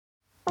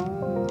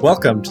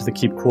Welcome to the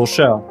Keep Cool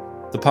Show,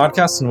 the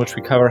podcast in which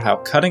we cover how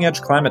cutting-edge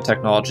climate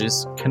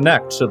technologies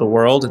connect to the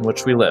world in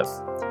which we live.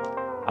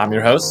 I'm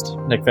your host,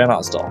 Nick Van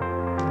Osdal.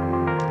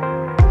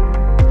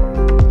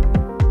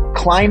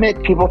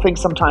 Climate, people think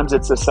sometimes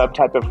it's a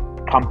subtype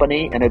of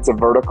company and it's a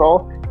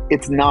vertical.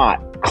 It's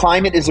not.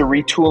 Climate is a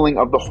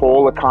retooling of the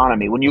whole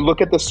economy. When you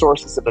look at the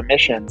sources of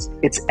emissions,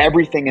 it's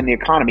everything in the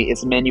economy.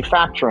 It's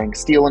manufacturing,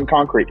 steel and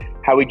concrete,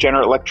 how we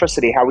generate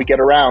electricity, how we get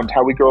around,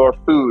 how we grow our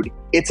food.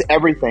 It's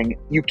everything.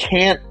 You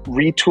can't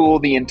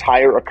retool the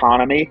entire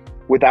economy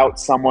without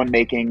someone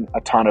making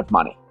a ton of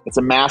money. It's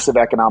a massive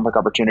economic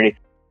opportunity.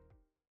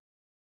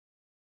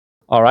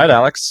 All right,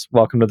 Alex,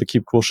 welcome to the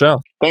Keep Cool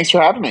Show. Thanks for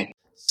having me.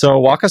 So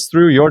walk us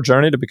through your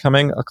journey to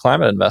becoming a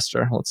climate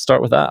investor. Let's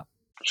start with that.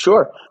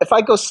 Sure. If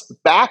I go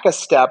back a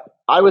step,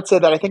 I would say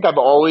that I think I've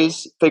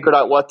always figured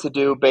out what to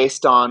do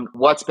based on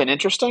what's been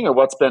interesting or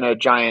what's been a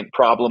giant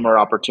problem or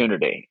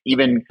opportunity.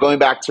 Even going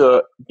back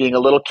to being a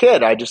little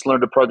kid, I just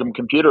learned to program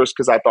computers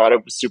because I thought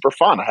it was super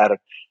fun. I had an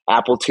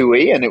Apple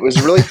IIe and it was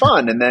really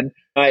fun. And then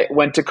I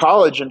went to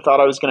college and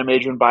thought I was going to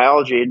major in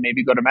biology and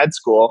maybe go to med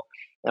school.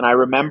 And I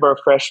remember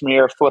freshman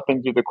year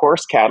flipping through the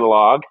course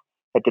catalog.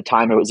 At the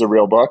time, it was a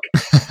real book.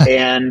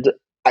 And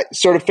I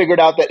sort of figured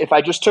out that if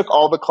I just took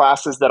all the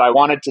classes that I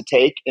wanted to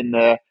take in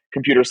the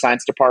computer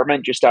science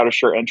department just out of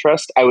sheer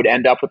interest, I would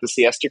end up with a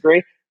CS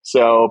degree.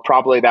 So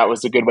probably that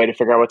was a good way to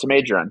figure out what to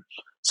major in.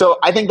 So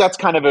I think that's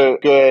kind of a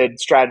good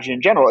strategy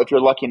in general if you're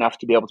lucky enough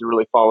to be able to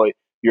really follow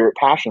your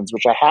passions,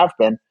 which I have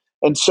been.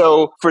 And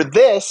so for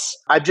this,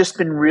 I've just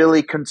been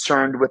really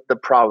concerned with the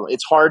problem.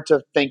 It's hard to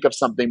think of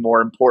something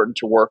more important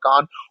to work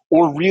on,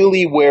 or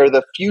really where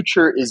the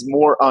future is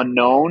more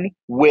unknown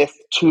with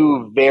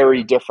two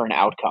very different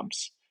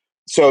outcomes.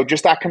 So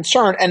just that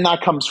concern, and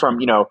that comes from,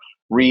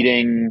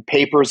 reading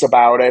papers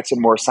about it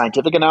and more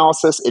scientific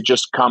analysis. It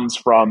just comes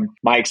from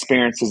my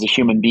experience as a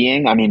human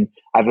being. I mean,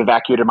 I've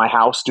evacuated my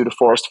house due to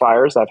forest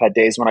fires. I've had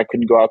days when I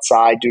couldn't go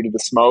outside due to the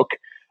smoke.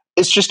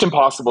 It's just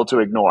impossible to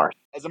ignore.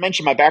 As I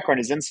mentioned, my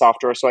background is in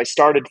software, so I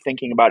started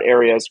thinking about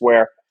areas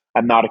where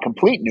I'm not a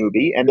complete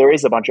newbie, and there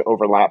is a bunch of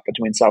overlap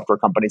between software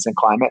companies and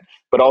climate,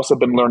 but also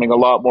been learning a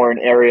lot more in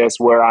areas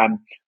where I'm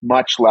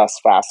much less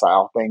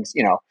facile. Things,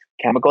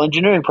 chemical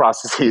engineering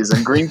processes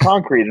and green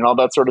concrete and all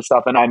that sort of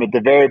stuff. And I'm at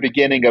the very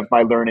beginning of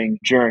my learning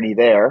journey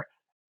there.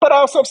 But I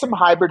also have some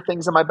hybrid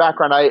things in my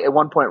background. I, at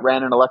one point,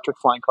 ran an electric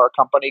flying car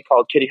company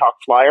called Kitty Hawk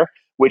Flyer,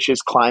 which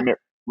is climate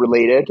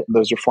related.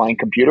 Those are flying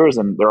computers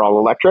and they're all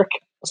electric.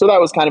 So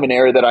that was kind of an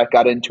area that I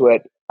got into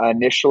it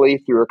initially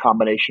through a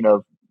combination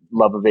of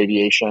love of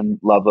aviation,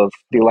 love of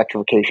the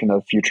electrification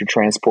of future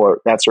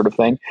transport, that sort of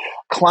thing.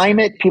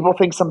 Climate, people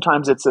think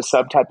sometimes it's a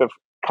subtype of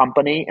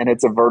company and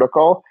it's a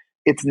vertical.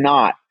 It's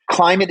not.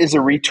 Climate is a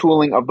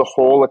retooling of the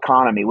whole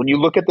economy. When you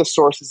look at the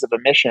sources of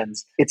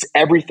emissions, it's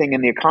everything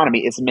in the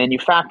economy. It's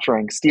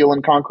manufacturing, steel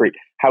and concrete,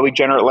 how we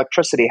generate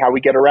electricity, how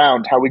we get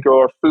around, how we grow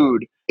our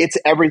food. It's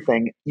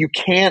everything. You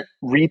can't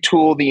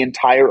retool the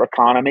entire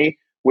economy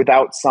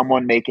without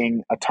someone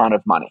making a ton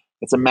of money.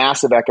 It's a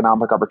massive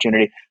economic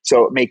opportunity.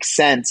 So it makes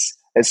sense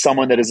as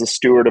someone that is a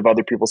steward of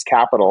other people's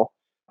capital.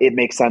 It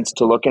makes sense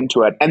to look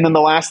into it. And then the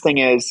last thing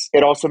is,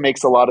 it also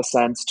makes a lot of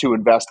sense to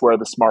invest where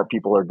the smart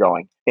people are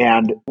going.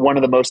 And one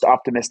of the most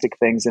optimistic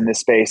things in this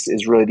space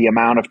is really the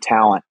amount of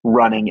talent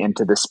running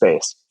into this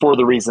space for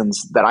the reasons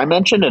that I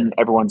mentioned and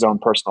everyone's own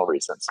personal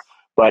reasons.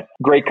 But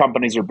great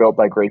companies are built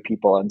by great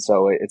people. And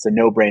so it's a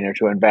no-brainer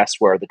to invest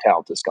where the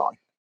talent is going.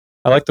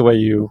 I like the way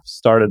you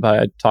started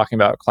by talking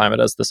about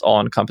climate as this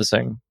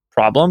all-encompassing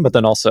problem, but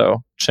then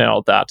also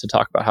channeled that to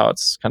talk about how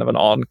it's kind of an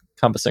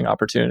all-encompassing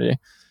opportunity.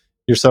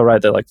 You're so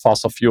right that like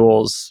fossil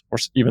fuels or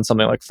even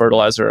something like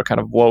fertilizer are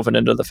kind of woven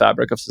into the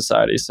fabric of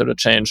society. So to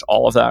change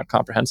all of that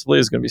comprehensively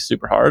is going to be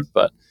super hard.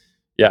 But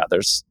yeah,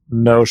 there's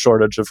no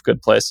shortage of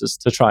good places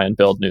to try and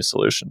build new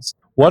solutions.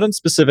 What in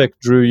specific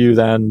drew you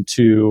then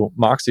to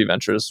Moxie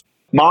Ventures?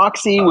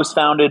 Moxie was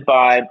founded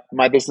by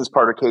my business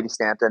partner, Katie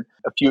Stanton,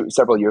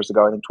 several years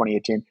ago, I think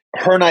 2018.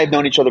 Her and I have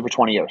known each other for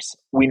 20 years.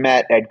 We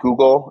met at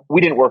Google.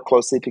 We didn't work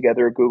closely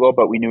together at Google,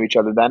 but we knew each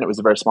other then. It was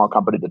a very small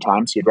company at the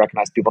time, so you'd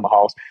recognize people in the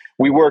halls.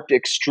 We worked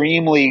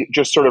extremely,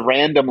 just sort of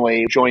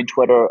randomly, joined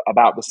Twitter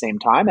about the same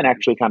time and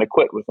actually kind of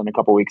quit within a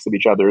couple of weeks of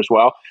each other as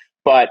well.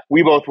 But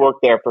we both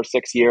worked there for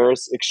 6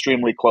 years,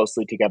 extremely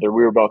closely together.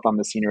 We were both on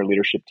the senior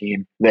leadership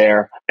team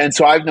there. And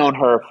so I've known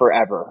her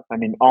forever. I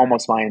mean,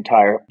 almost my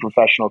entire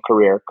professional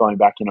career, going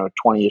back,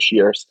 20-ish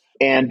years.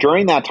 And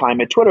during that time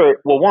at Twitter,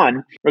 well, one,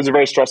 it was a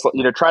very stressful,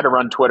 try to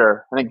run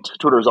Twitter. I think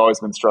Twitter has always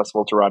been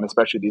stressful to run,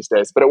 especially these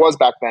days, but it was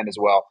back then as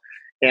well.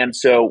 And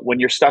so when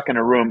you're stuck in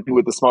a room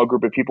with a small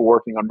group of people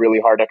working on really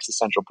hard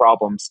existential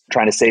problems,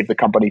 trying to save the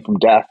company from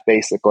death,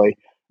 basically,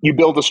 you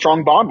build a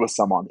strong bond with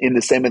someone in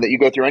the same way that you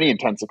go through any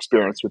intense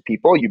experience with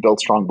people. You build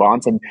strong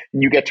bonds and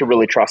you get to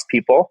really trust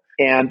people.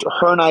 And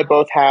her and I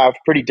both have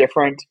pretty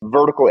different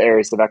vertical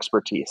areas of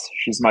expertise.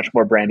 She's much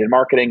more brand and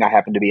marketing. I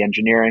happen to be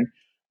engineering.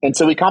 And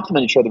so we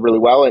complement each other really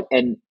well.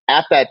 And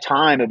at that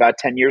time, about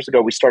 10 years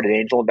ago, we started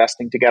angel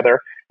investing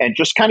together and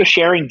just kind of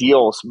sharing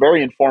deals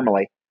very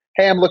informally.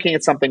 hey, I'm looking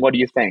at something. What do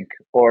you think?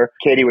 Or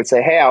Katie would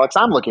say, hey, Alex,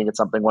 I'm looking at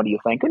something. What do you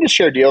think? We just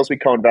share deals. We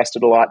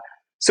co-invested a lot.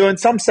 So in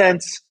some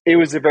sense, it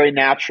was a very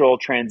natural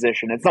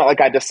transition. It's not like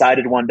I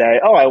decided one day,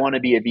 oh, I want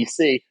to be a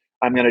VC.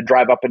 I'm going to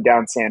drive up and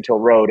down Sand Hill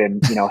Road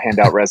and, hand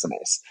out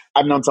resumes.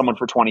 I've known someone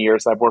for 20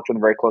 years. I've worked with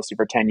them very closely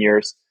for 10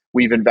 years.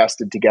 We've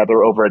invested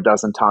together over a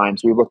dozen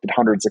times. We've looked at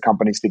hundreds of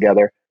companies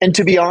together. And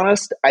to be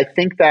honest, I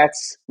think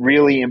that's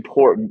really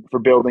important for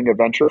building a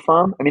venture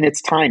firm. I mean,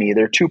 it's tiny.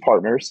 There are two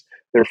partners.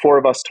 There are four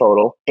of us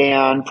total.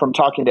 And from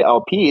talking to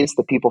LPs,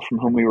 the people from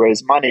whom we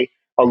raise money,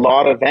 a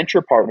lot of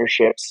venture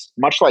partnerships,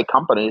 much like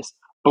companies,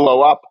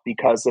 blow up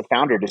because of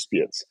founder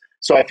disputes.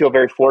 So I feel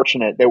very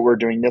fortunate that we're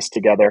doing this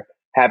together,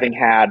 having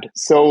had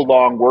so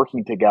long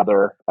working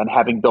together and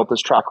having built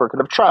this track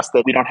record of trust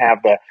that we don't have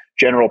the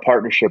general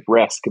partnership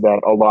risk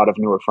that a lot of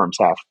newer firms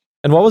have.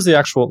 And what was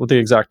the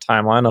exact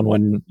timeline on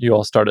when you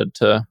all started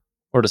to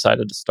or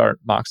decided to start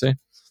Moxie?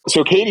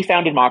 So Katie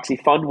founded Moxie.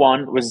 Fund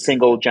one was a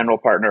single general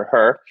partner,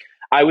 her.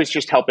 I was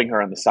just helping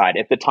her on the side.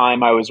 At the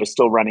time, I was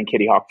still running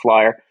Kitty Hawk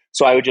Flyer.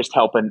 So I would just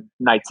help in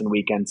nights and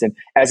weekends. And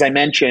as I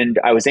mentioned,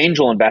 I was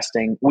angel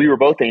investing. We were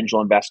both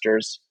angel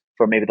investors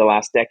for maybe the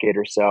last decade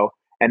or so.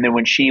 And then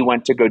when she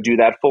went to go do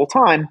that full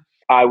time,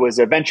 I was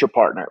a venture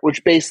partner,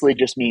 which basically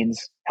just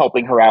means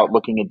helping her out,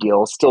 looking at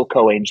deals, still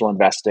co-angel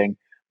investing.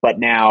 But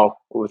now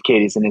with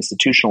Katie's an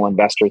institutional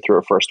investor through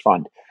her first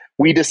fund.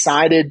 We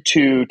decided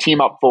to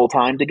team up full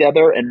time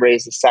together and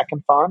raise a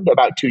second fund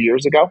about 2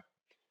 years ago,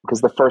 because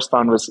the first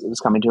fund was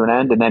coming to an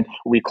end. And then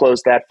we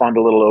closed that fund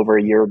a little over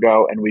a year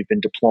ago, and we've been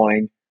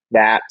deploying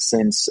that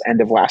since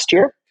end of last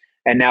year.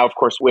 And now, of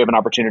course, we have an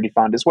opportunity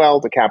fund as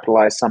well to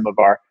capitalize some of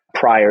our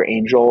prior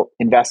angel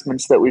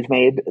investments that we've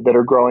made that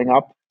are growing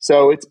up.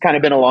 So it's kind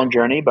of been a long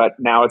journey, but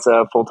now it's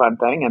a full-time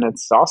thing and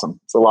it's awesome.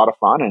 It's a lot of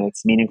fun and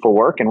it's meaningful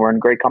work and we're in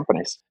great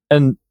companies.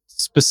 And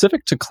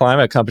specific to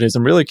climate companies,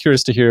 I'm really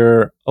curious to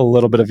hear a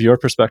little bit of your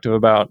perspective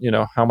about,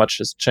 how much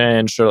has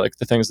changed or like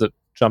the things that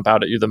jump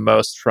out at you the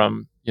most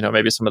from,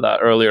 maybe some of that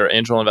earlier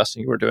angel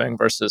investing you were doing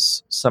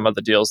versus some of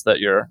the deals that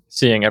you're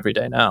seeing every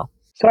day now.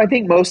 So I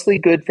think mostly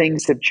good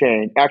things have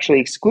changed. Actually,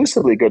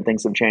 exclusively good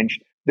things have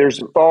changed.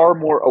 There's far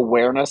more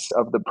awareness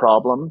of the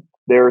problem.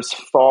 There's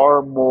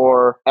far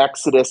more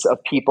exodus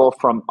of people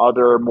from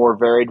other more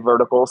varied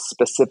verticals,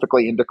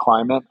 specifically into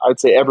climate. I would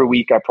say every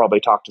week I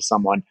probably talk to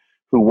someone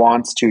who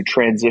wants to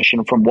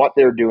transition from what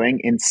they're doing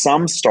in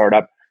some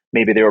startup.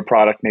 Maybe they were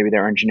product, maybe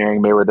they're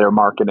engineering, maybe they're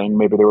marketing,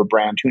 maybe they were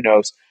brand, who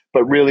knows,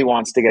 but really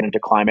wants to get into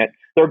climate.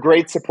 There are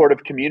great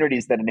supportive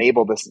communities that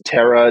enable this.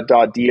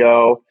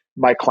 Terra.do,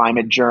 My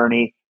Climate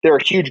Journey. There are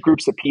huge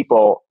groups of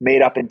people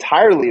made up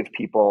entirely of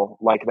people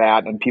like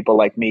that and people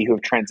like me who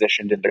have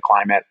transitioned into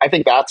climate. I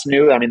think that's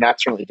new. I mean,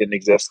 that certainly didn't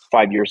exist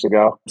 5 years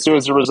ago. So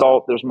as a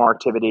result, there's more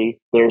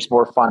activity, there's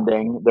more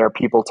funding, there are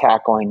people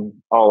tackling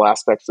all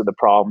aspects of the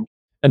problem.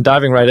 And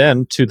diving right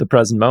into the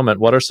present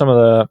moment, what are some of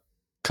the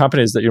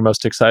companies that you're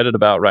most excited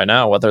about right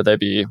now, whether they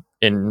be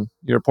in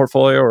your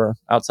portfolio or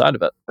outside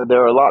of it?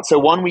 There are a lot. So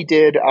one we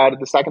did out of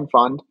the second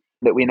fund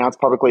that we announced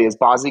publicly is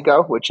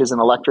Bozigo, which is an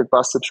electric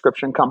bus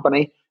subscription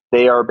company.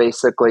 They are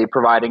basically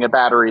providing a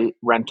battery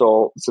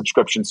rental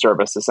subscription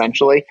service,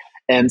 essentially,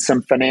 and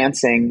some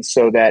financing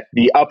so that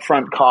the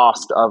upfront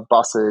cost of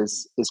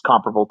buses is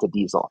comparable to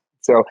diesel.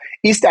 So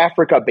East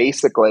Africa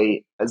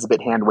basically is a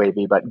bit hand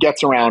wavy, but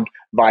gets around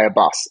via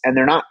bus. And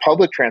they're not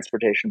public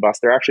transportation bus.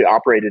 They're actually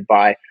operated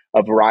by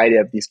a variety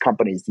of these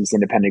companies, these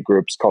independent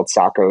groups called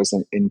SACCOs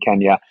in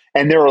Kenya.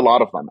 And there are a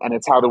lot of them. And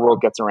it's how the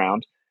world gets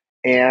around.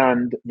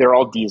 And they're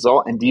all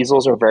diesel. And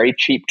diesels are very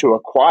cheap to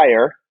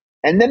acquire.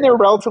 And then they're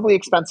relatively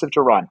expensive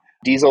to run.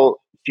 Diesel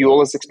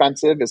fuel is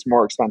expensive. It's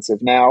more expensive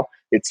now.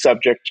 It's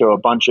subject to a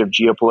bunch of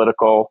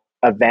geopolitical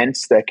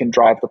events that can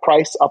drive the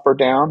price up or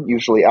down,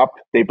 usually up.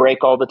 They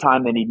break all the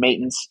time. They need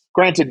maintenance.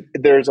 Granted,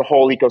 there's a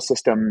whole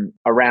ecosystem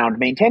around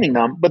maintaining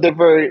them, but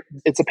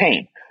it's a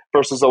pain.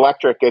 Versus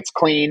electric, it's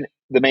clean.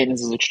 The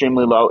maintenance is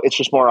extremely low. It's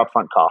just more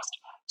upfront cost.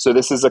 So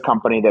this is a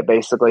company that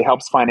basically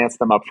helps finance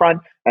them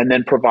upfront and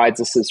then provides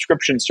a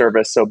subscription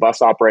service so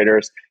bus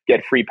operators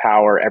get free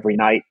power every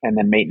night and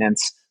then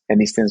maintenance, and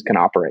these things can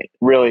operate.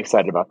 Really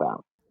excited about that.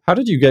 How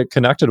did you get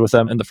connected with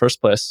them in the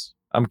first place?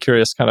 I'm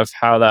curious kind of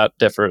how that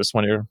differs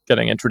when you're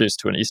getting introduced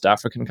to an East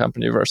African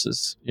company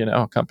versus,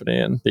 a company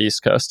in the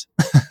East Coast.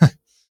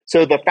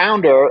 So the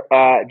founder,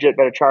 Jit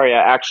Bhattacharya,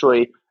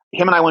 actually,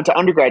 him and I went to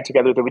undergrad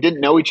together, though we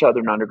didn't know each other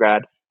in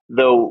undergrad,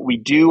 though we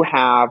do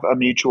have a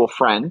mutual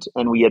friend,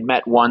 and we had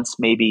met once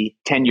maybe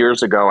 10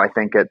 years ago, I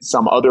think, at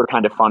some other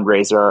kind of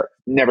fundraiser.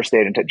 Never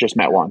stayed in touch, just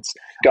met once.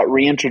 Got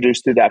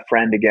reintroduced through that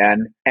friend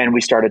again, and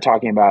we started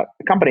talking about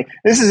the company.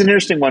 This is an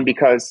interesting one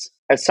because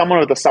as someone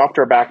with a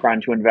software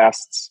background who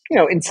invests,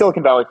 in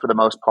Silicon Valley for the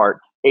most part,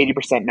 80%,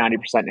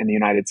 90% in the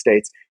United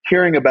States,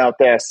 hearing about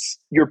this,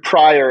 your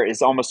prior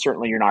is almost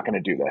certainly you're not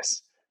going to do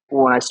this.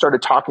 When I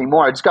started talking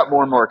more, I just got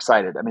more and more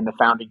excited. I mean, the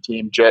founding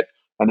team, Jit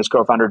and his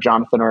co-founder,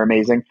 Jonathan, are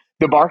amazing.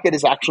 The market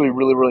is actually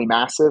really, really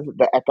massive.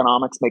 The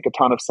economics make a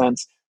ton of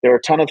sense. There are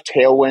a ton of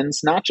tailwinds,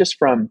 not just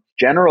from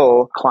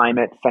general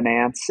climate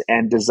finance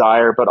and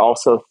desire, but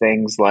also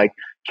things like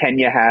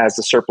Kenya has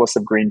a surplus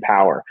of green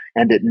power.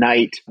 And at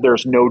night,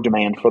 there's no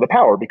demand for the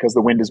power because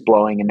the wind is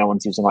blowing and no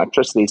one's using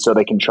electricity, so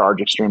they can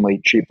charge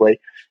extremely cheaply.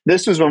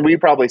 This was when we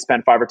probably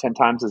spent 5 or 10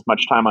 times as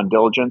much time on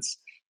diligence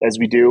as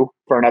we do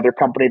for another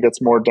company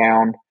that's more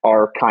down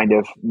our kind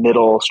of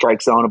middle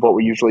strike zone of what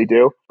we usually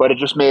do. But it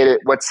just made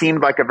it what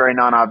seemed like a very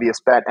non-obvious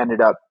bet ended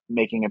up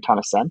making a ton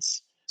of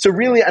sense. So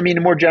really, I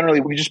mean, more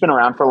generally, we've just been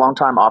around for a long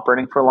time,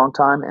 operating for a long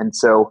time. And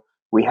so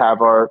we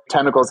have our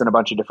tentacles in a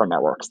bunch of different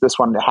networks. This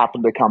one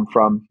happened to come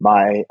from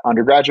my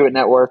undergraduate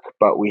network,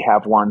 but we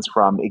have ones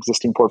from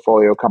existing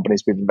portfolio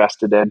companies we've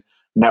invested in,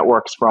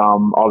 networks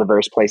from all the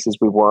various places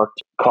we've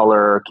worked,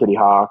 Color, Kitty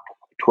Hawk,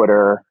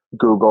 Twitter,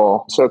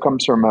 Google. So it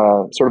comes from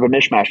a sort of a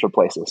mishmash of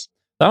places.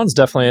 That one's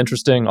definitely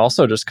interesting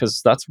also just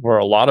because that's where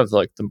a lot of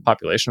like the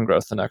population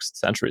growth the next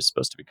century is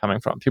supposed to be coming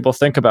from. People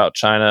think about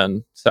China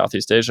and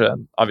Southeast Asia,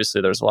 and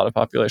obviously there's a lot of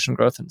population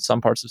growth in some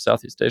parts of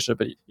Southeast Asia,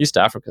 but East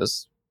Africa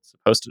is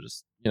supposed to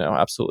just,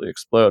 absolutely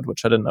explode,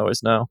 which I didn't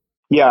always know.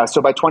 Yeah,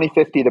 so by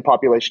 2050, the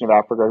population of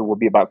Africa will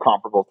be about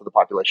comparable to the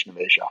population of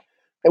Asia.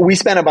 We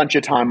spent a bunch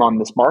of time on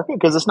this market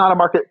because it's not a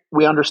market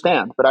we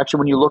understand. But actually,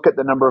 when you look at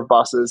the number of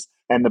buses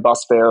and the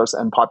bus fares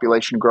and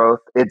population growth,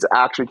 it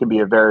actually can be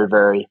a very,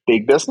 very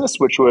big business,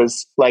 which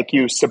was, like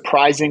you,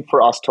 surprising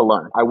for us to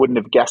learn. I wouldn't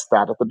have guessed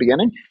that at the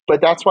beginning.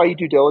 But that's why you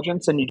do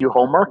diligence and you do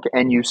homework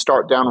and you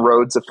start down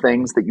roads of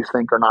things that you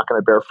think are not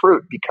going to bear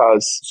fruit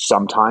because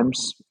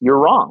sometimes you're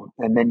wrong.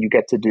 And then you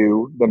get to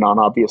do the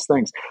non-obvious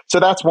things.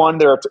 So that's one.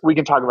 We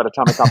can talk about a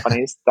ton of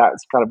companies.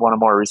 That's kind of one of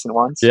more recent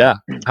ones. Yeah.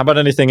 How about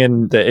anything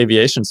in the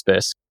aviation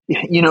space?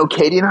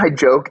 Katie and I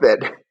joke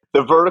that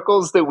the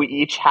verticals that we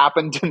each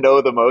happen to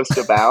know the most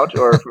about,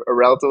 or a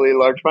relatively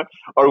large one,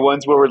 are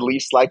ones where we're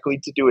least likely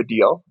to do a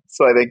deal.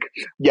 So I think,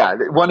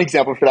 one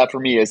example for that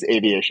for me is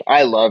aviation.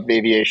 I love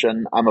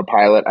aviation. I'm a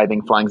pilot. I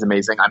think flying's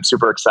amazing. I'm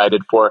super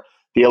excited for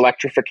the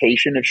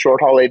electrification of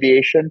short-haul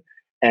aviation.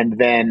 And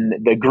then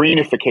the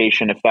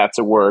greenification, if that's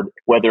a word,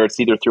 whether it's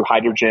either through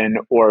hydrogen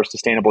or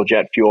sustainable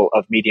jet fuel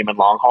of medium and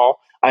long haul.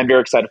 I'm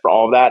very excited for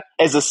all of that.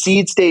 As a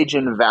seed stage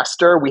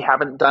investor, we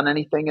haven't done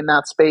anything in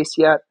that space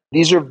yet.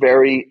 These are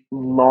very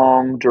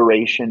long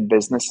duration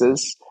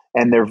businesses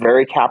and they're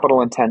very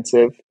capital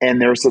intensive.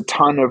 And there's a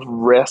ton of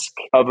risk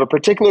of a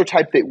particular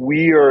type that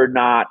we are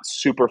not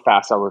super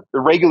fast on. The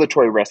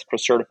regulatory risk for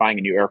certifying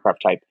a new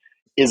aircraft type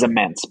is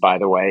immense, by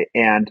the way.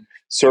 And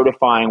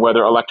certifying whether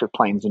electric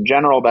planes in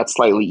general, that's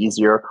slightly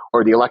easier,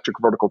 or the electric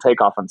vertical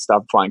takeoff on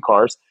stuff, flying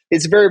cars,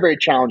 it's very, very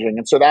challenging.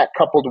 And so that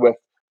coupled with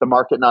the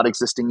market not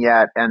existing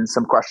yet and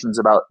some questions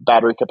about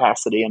battery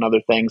capacity and other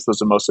things, those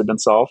have mostly been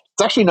solved.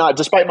 It's actually not,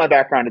 despite my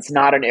background, it's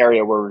not an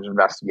area where we've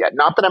invested yet.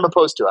 Not that I'm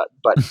opposed to it,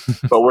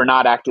 but we're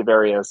not active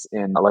areas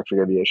in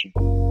electric aviation.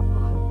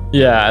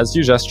 Yeah, as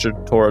you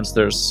gestured towards,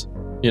 there's,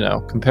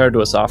 compared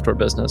to a software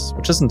business,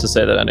 which isn't to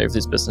say that any of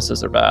these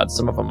businesses are bad.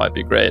 Some of them might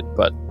be great,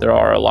 but there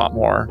are a lot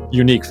more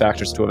unique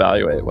factors to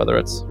evaluate, whether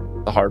it's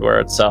the hardware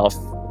itself,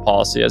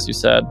 policy, as you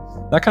said.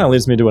 That kind of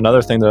leads me to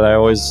another thing that I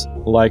always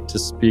like to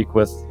speak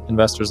with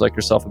investors like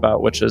yourself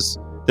about, which is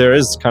there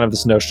is kind of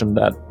this notion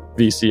that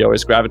VC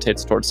always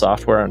gravitates towards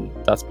software, and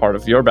that's part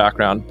of your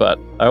background. But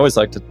I always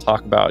like to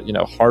talk about,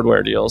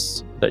 hardware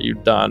deals that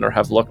you've done or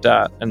have looked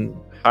at, and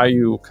how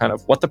you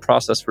what the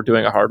process for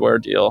doing a hardware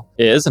deal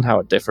is and how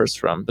it differs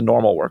from the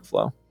normal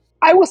workflow.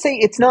 I will say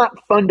it's not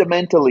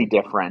fundamentally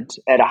different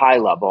at a high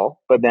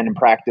level, but then in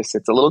practice,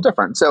 it's a little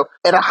different. So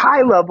at a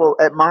high level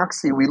at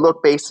Moxie, we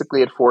look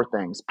basically at four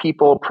things: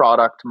 people,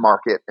 product,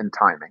 market, and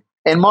timing.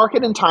 And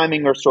market and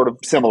timing are sort of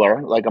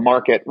similar. Like a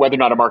market, whether or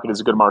not a market is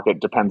a good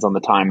market depends on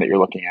the time that you're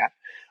looking at.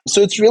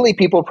 So it's really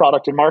people,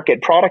 product, and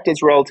market. Product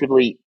is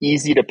relatively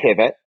easy to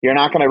pivot. You're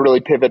not going to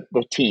really pivot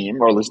the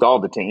team, or at least all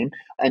the team,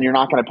 and you're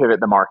not going to pivot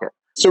the market.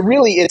 So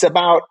really, it's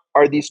about,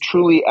 are these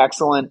truly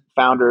excellent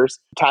founders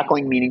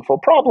tackling meaningful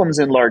problems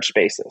in large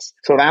spaces?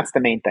 So that's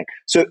the main thing.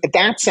 So in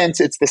that sense,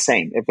 it's the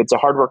same. If it's a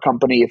hardware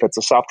company, if it's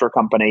a software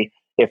company,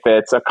 if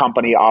it's a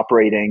company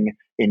operating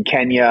in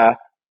Kenya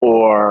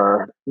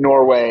or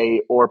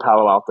Norway or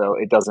Palo Alto,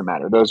 it doesn't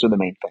matter. Those are the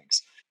main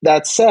things.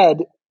 That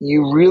said,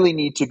 you really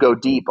need to go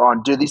deep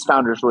on, do these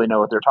founders really know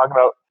what they're talking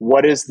about?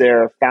 What is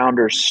their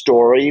founder's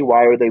story?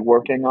 Why are they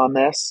working on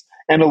this?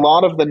 And a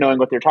lot of the knowing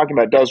what they're talking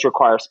about does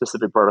require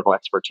specific vertical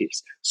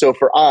expertise. So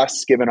for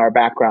us, given our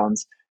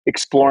backgrounds,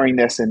 exploring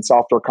this in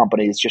software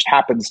companies just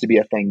happens to be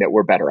a thing that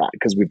we're better at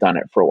because we've done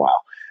it for a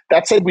while.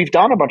 That said, we've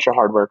done a bunch of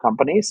hardware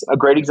companies. A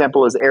great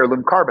example is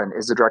Heirloom Carbon,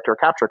 is a direct air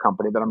capture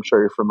company that I'm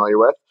sure you're familiar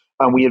with.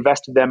 We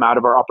invested them out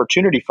of our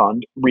opportunity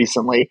fund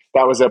recently.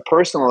 That was a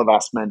personal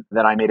investment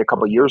that I made a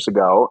couple of years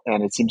ago,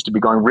 and it seems to be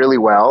going really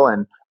well,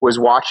 and was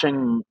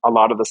watching a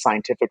lot of the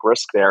scientific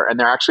risk there. And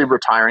they're actually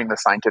retiring the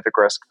scientific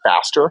risk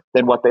faster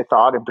than what they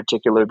thought, in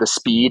particular, the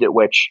speed at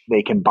which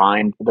they can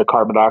bind the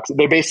carbon dioxide.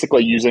 They're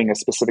basically using a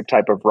specific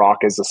type of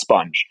rock as a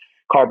sponge.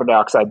 Carbon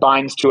dioxide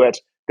binds to it,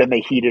 then they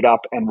heat it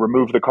up and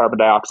remove the carbon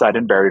dioxide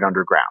and bury it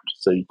underground.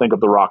 So you think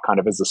of the rock kind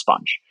of as a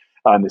sponge.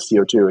 and the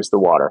CO2 is the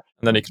water.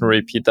 And then you can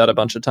repeat that a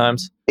bunch of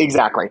times.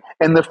 Exactly.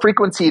 And the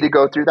frequency to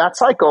go through that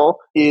cycle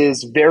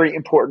is very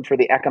important for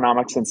the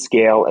economics and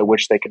scale at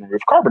which they can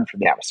remove carbon from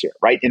the atmosphere,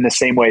 right? In the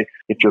same way,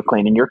 if you're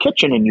cleaning your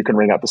kitchen and you can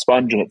wring out the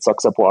sponge and it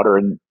sucks up water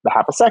in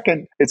half a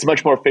second, it's a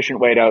much more efficient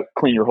way to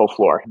clean your whole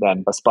floor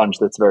than a sponge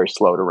that's very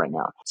slow to wring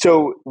out.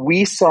 So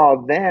we saw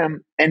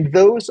them, and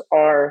those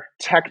are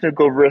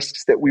technical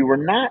risks that we were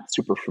not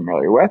super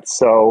familiar with.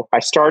 So I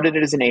started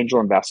it as an angel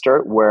investor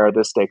where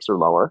the stakes are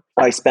lower.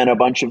 I spent a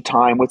bunch of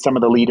time with some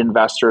of the lead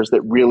investors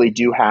that really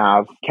do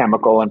have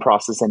chemical and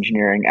process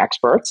engineering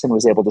experts and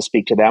was able to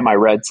speak to them. I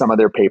read some of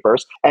their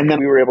papers, and then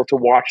we were able to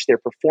watch their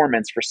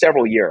performance for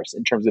several years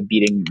in terms of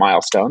beating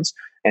milestones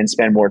and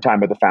spend more time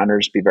with the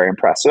founders, be very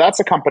impressed. So that's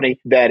a company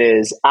that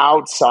is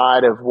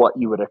outside of what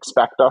you would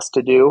expect us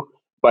to do,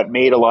 but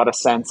made a lot of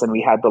sense. And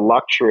we had the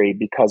luxury,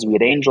 because we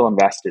had angel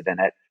invested in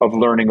it, of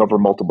learning over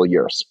multiple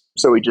years.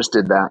 So we just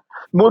did that.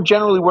 More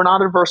generally, we're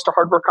not averse to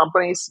hardware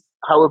companies.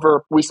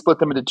 However, we split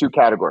them into two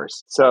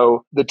categories.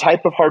 So the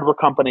type of hardware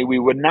company we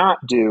would not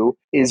do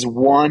is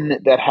one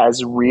that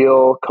has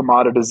real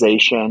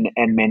commoditization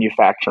and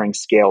manufacturing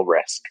scale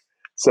risk.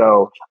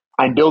 So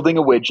I'm building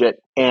a widget,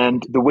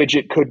 and the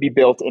widget could be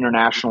built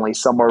internationally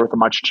somewhere with a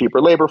much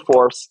cheaper labor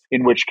force,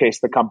 in which case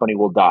the company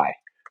will die.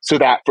 So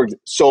that for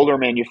solar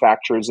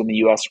manufacturers in the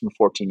US from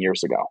 14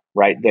 years ago,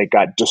 right? They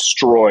got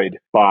destroyed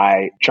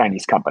by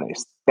Chinese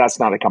companies. That's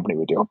not a company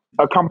we do.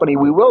 A company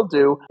we will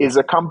do is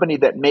a company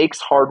that makes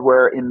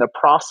hardware in the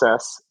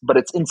process, but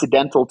it's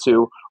incidental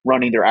to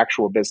running their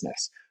actual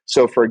business.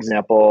 So for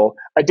example,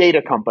 a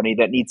data company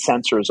that needs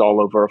sensors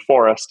all over a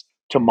forest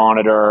to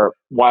monitor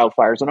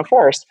wildfires in a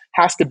forest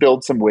has to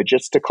build some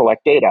widgets to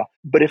collect data.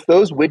 But if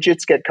those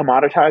widgets get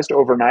commoditized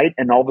overnight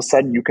and all of a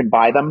sudden you can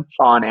buy them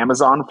on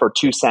Amazon for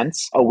 2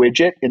 cents a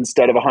widget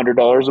instead of $100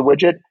 a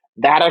widget,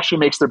 that actually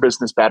makes their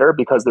business better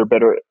because their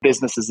better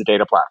business is a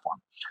data platform.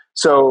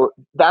 So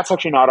that's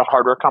actually not a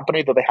hardware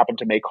company, though they happen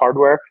to make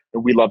hardware.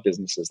 And we love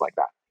businesses like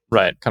that.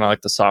 Right. Kind of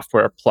like the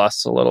software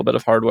plus a little bit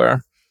of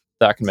hardware.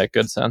 That can make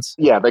good sense.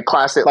 Yeah, the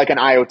classic, like an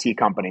IoT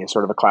company is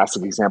sort of a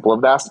classic example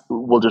of that.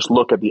 We'll just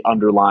look at the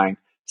underlying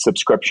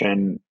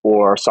subscription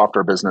or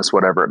software business,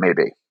 whatever it may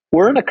be.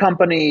 We're in a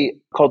company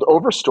called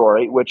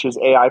Overstory, which is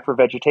AI for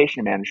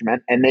vegetation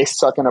management, and they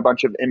suck in a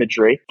bunch of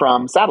imagery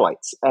from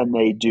satellites, and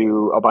they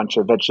do a bunch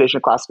of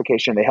vegetation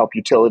classification. They help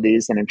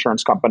utilities and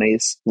insurance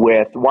companies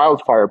with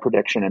wildfire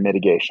prediction and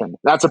mitigation.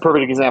 That's a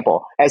perfect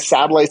example. As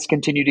satellites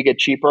continue to get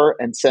cheaper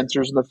and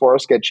sensors in the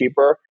forest get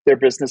cheaper, their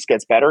business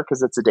gets better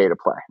because it's a data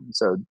play.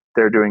 So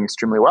they're doing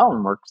extremely well,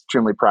 and we're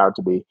extremely proud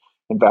to be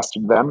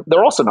invested in them.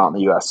 They're also not in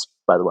the US,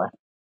 by the way.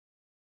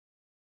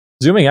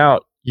 Zooming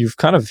out, you've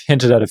kind of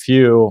hinted at a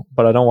few,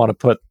 but I don't want to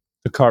put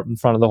the cart in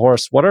front of the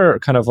horse. What are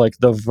kind of like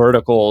the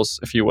verticals,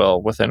 if you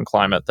will, within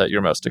climate that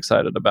you're most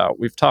excited about?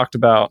 We've talked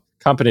about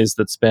companies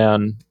that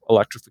span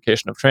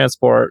electrification of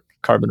transport,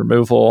 carbon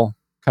removal,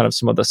 kind of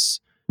some of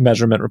this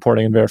measurement,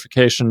 reporting, and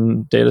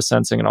verification, data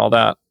sensing, and all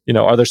that.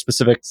 Are there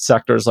specific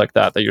sectors like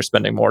that that you're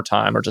spending more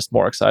time or just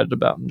more excited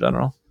about in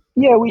general?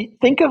 Yeah, we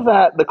think of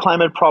the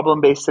climate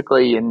problem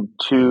basically in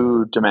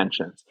two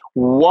dimensions.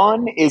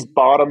 One is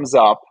bottoms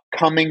up,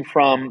 coming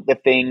from the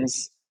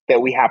things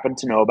that we happen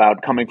to know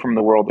about, coming from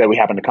the world that we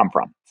happen to come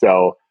from.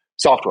 So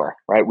software,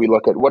 right? We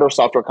look at what are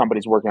software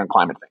companies working on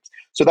climate things.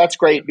 So that's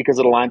great because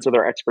it aligns with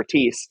our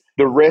expertise.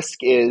 The risk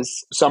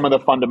is some of the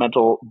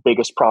fundamental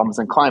biggest problems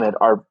in climate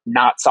are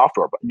not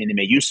software. I mean, they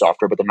may use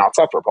software, but they're not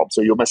software problems.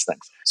 So you'll miss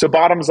things. So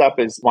bottoms up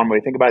is one way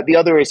to think about it. The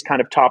other is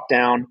kind of top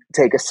down,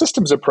 take a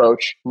systems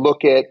approach,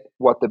 look at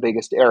what the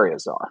biggest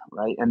areas are,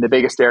 right? And the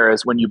biggest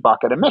areas when you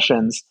bucket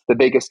emissions, the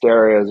biggest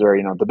areas are,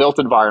 the built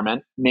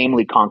environment,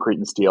 namely concrete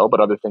and steel, but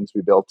other things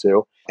we build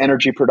too,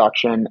 energy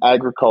production,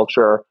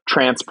 agriculture,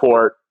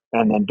 transport,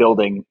 and then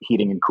building,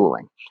 heating, and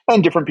cooling.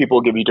 And different people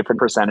give you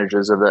different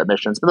percentages of the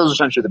emissions, but those are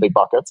essentially the big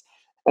buckets.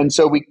 And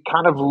so we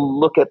kind of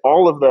look at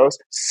all of those.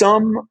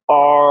 Some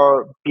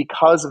are,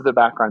 because of the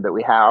background that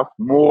we have,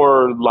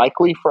 more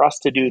likely for us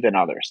to do than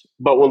others,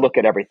 but we'll look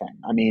at everything.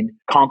 I mean,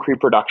 concrete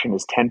production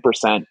is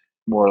 10%,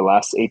 more or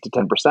less 8 to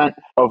 10%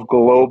 of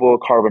global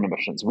carbon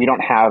emissions. We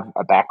don't have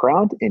a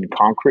background in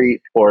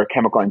concrete or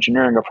chemical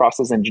engineering or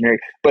process engineering,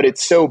 but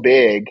it's so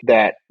big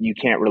that you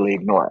can't really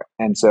ignore it.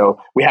 And so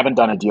we haven't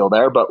done a deal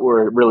there, but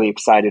we're really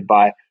excited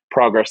by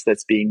progress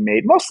that's being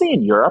made, mostly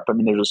in Europe. I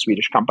mean, there's a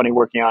Swedish company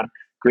working on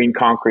green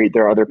concrete.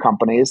 There are other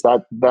companies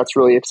that's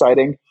really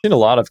exciting. I've seen a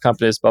lot of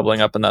companies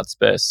bubbling up in that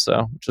space,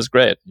 so which is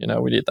great.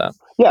 We need that.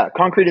 Yeah,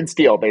 concrete and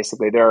steel,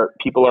 basically.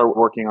 People are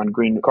working on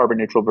green carbon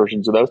neutral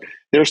versions of those.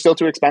 They're still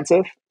too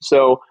expensive.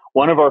 So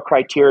one of our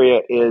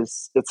criteria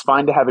is it's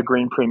fine to have a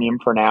green premium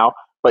for now,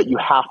 but you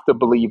have to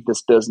believe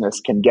this business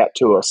can get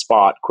to a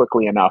spot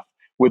quickly enough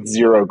with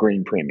zero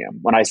green premium.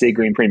 When I say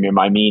green premium,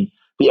 I mean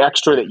the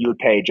extra that you would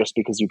pay just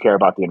because you care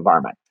about the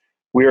environment.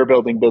 We are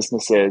building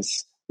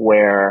businesses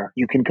where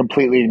you can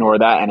completely ignore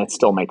that and it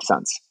still makes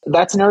sense.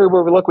 That's an area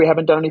where we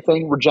haven't done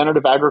anything.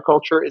 Regenerative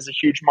agriculture is a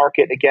huge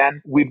market.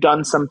 Again, we've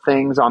done some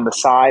things on the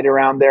side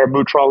around there.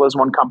 Mutual is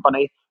one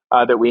company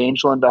that we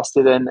angel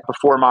invested in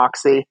before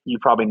Moxie. You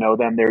probably know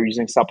them. They're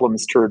using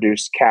supplements to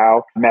reduce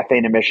cow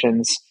methane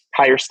emissions.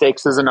 Higher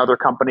Stakes is another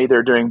company.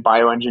 They're doing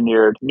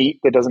bioengineered meat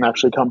that doesn't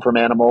actually come from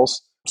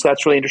animals. So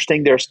that's really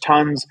interesting. There's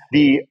tons.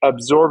 The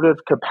absorptive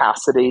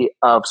capacity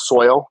of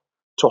soil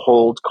to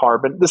hold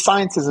carbon. The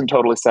science isn't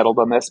totally settled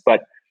on this,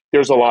 but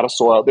there's a lot of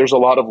soil. There's a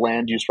lot of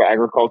land used for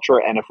agriculture.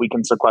 And if we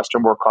can sequester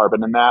more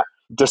carbon in that,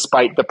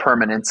 despite the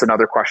permanence and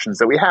other questions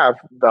that we have,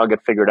 they'll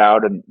get figured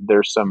out. And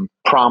there's some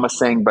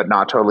promising but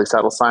not totally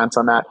settled science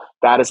on that.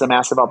 That is a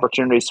massive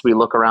opportunity. So we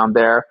look around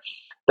there.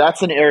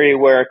 That's an area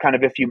where kind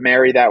of if you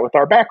marry that with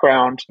our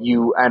background,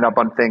 you end up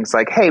on things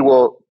like, hey,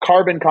 well,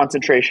 carbon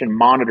concentration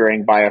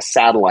monitoring via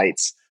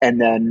satellites and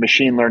then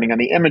machine learning on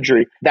the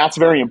imagery, that's a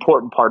very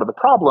important part of the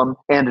problem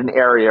and an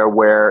area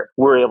where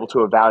we're able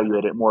to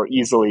evaluate it more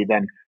easily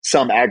than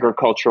some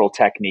agricultural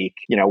technique.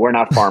 We're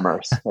not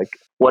farmers. Like,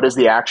 what is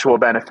the actual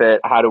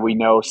benefit? How do we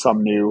know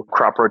some new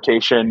crop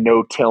rotation,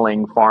 no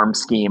tilling farm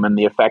scheme and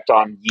the effect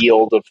on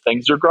yield of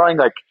things you're growing?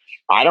 Like,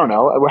 I don't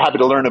know. We're happy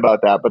to learn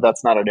about that, but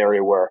that's not an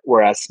area where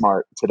we're as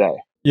smart today.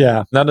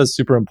 Yeah, that is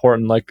super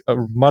important. Like a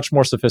much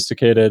more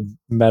sophisticated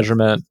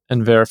measurement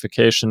and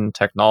verification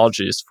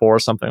technologies for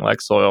something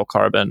like soil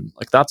carbon.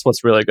 Like that's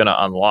what's really going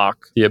to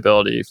unlock the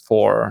ability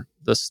for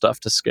this stuff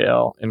to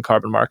scale in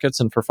carbon markets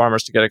and for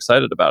farmers to get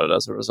excited about it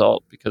as a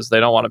result, because they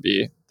don't want to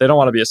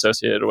be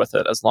associated with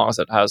it as long as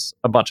it has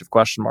a bunch of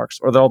question marks,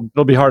 or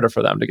it'll be harder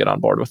for them to get on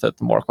board with it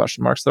the more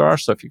question marks there are.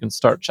 So if you can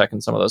start checking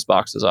some of those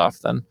boxes off,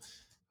 then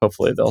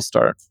hopefully they'll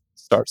start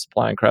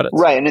supplying credits.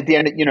 Right. And at the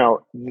end,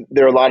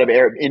 there are a lot of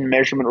in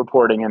measurement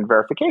reporting and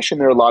verification,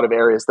 there are a lot of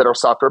areas that are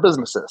software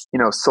businesses.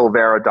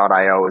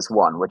 Silvera.io is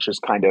one, which is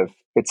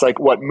it's like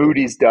what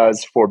Moody's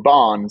does for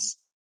bonds,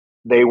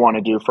 they want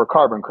to do for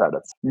carbon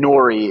credits.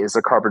 Nori is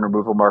a carbon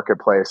removal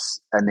marketplace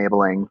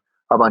enabling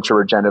a bunch of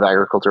regenerative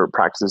agriculture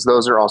practices.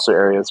 Those are also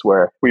areas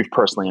where we've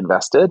personally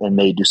invested and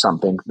may do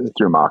something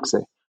through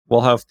Moxie.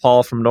 We'll have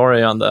Paul from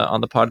Nori on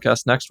the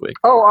podcast next week.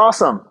 Oh,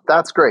 awesome.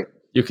 That's great.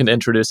 You can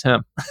introduce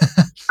him.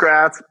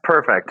 That's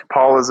perfect.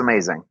 Paul is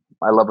amazing.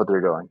 I love what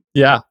they're doing.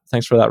 Yeah,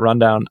 thanks for that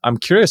rundown. I'm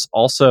curious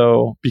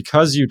also,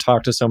 because you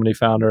talk to so many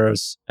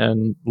founders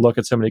and look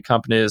at so many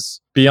companies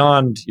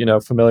beyond,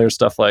 familiar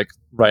stuff like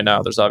right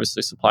now, there's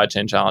obviously supply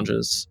chain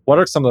challenges. What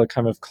are some of the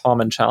kind of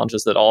common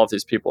challenges that all of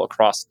these people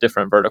across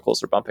different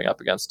verticals are bumping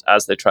up against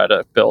as they try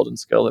to build and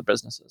scale their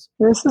businesses?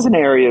 This is an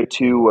area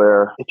too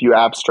where if you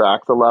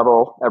abstract the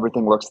level,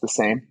 everything looks the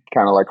same,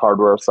 kind of like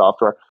hardware or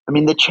software. I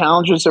mean, the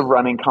challenges of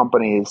running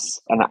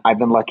companies, and I've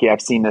been lucky,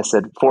 I've seen this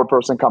at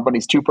 4-person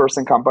companies,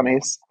 2-person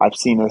companies. I've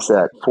seen this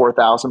at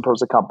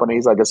 4,000-person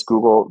companies. I guess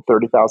Google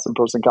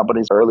 30,000-person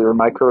companies earlier in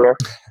my career.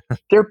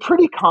 They're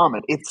pretty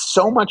common. It's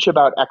so much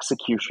about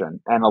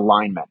execution and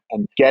alignment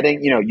and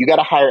getting, you got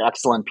to hire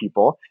excellent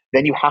people.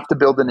 Then you have to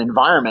build an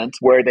environment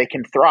where they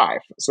can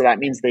thrive. So that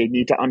means they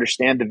need to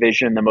understand the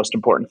vision, the most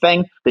important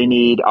thing. They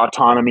need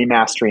autonomy,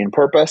 mastery, and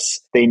purpose.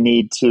 They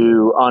need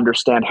to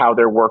understand how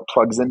their work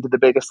plugs into the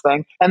biggest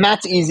thing. And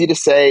that's easy to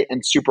say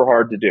and super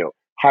hard to do.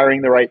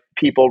 Hiring the right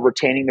people,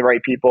 retaining the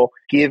right people,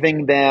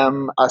 giving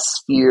them a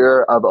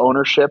sphere of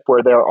ownership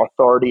where their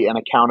authority and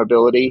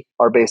accountability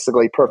are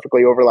basically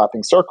perfectly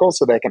overlapping circles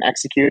so they can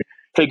execute.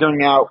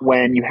 Figuring out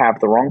when you have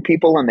the wrong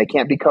people and they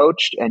can't be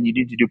coached and you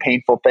need to do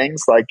painful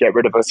things like get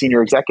rid of a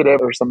senior executive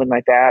or something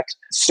like that.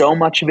 So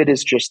much of it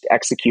is just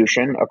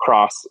execution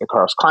across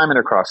climate,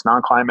 across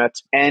non-climate.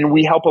 And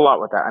we help a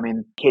lot with that. I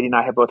mean, Katie and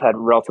I have both had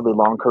relatively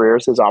long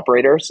careers as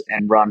operators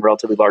and run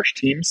relatively large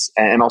teams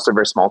and also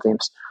very small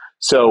teams.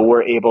 So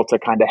we're able to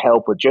kind of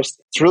help with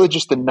it's really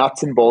just the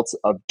nuts and bolts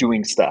of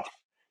doing stuff.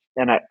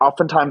 And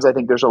oftentimes I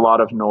think there's a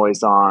lot of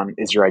noise on,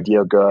 is your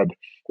idea good?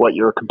 What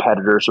your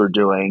competitors are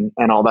doing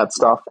and all that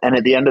stuff. And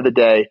at the end of the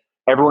day,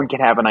 everyone can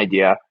have an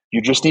idea.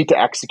 You just need to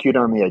execute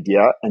on the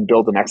idea and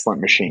build an excellent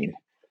machine.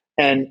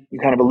 And you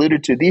kind of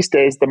alluded to these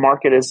days, the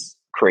market is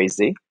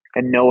crazy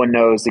and no one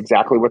knows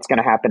exactly what's going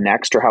to happen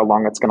next or how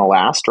long it's going to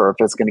last or if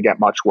it's going to get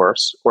much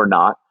worse or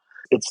not.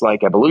 It's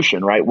like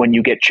evolution, right? When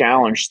you get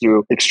challenged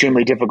through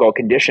extremely difficult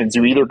conditions,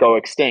 you either go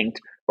extinct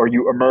or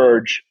you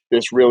emerge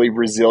this really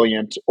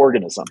resilient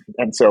organism.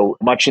 And so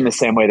much in the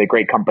same way that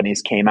great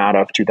companies came out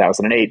of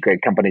 2008,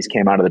 great companies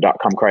came out of the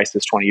dot-com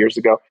crisis 20 years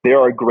ago, there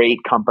are great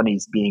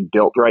companies being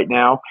built right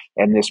now.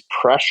 And this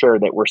pressure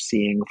that we're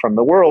seeing from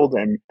the world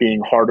and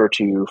being harder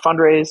to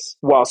fundraise,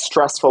 while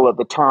stressful at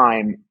the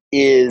time,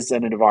 is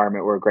an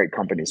environment where great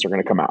companies are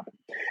going to come out.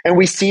 And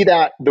we see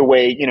that the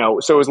way,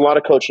 so there's a lot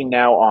of coaching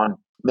now on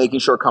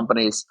making sure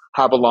companies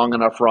have a long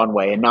enough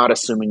runway and not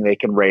assuming they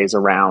can raise a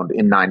round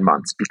in 9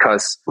 months,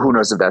 because who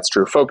knows if that's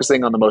true.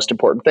 Focusing on the most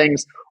important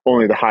things,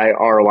 only the high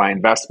ROI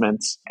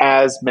investments.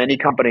 As many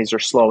companies are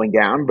slowing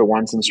down, the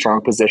ones in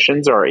strong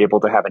positions are able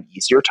to have an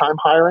easier time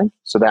hiring.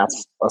 So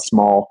that's a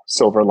small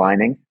silver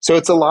lining. So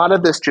it's a lot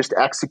of this just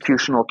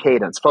executional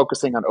cadence,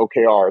 focusing on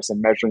OKRs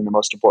and measuring the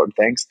most important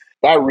things.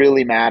 That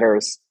really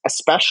matters,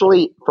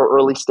 especially for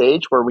early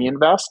stage where we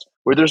invest,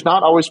 where there's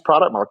not always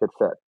product market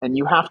fit. And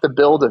you have to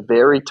build a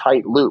very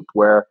tight loop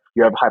where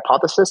You have a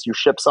hypothesis, you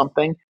ship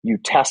something, you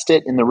test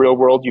it in the real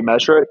world, you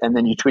measure it, and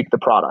then you tweak the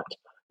product.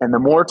 And the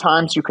more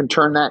times you can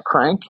turn that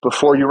crank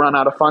before you run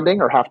out of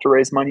funding or have to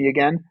raise money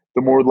again,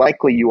 the more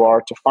likely you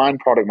are to find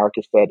product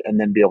market fit and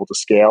then be able to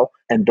scale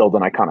and build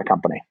an iconic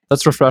company.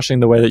 That's refreshing,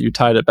 the way that you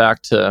tied it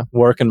back to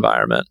work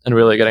environment and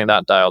really getting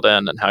that dialed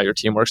in and how your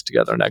team works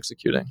together and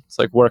executing. It's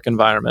like work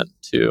environment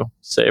to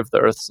save the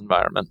Earth's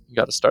environment. You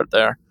got to start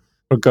there.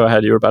 But go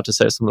ahead. You were about to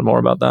say something more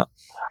about that.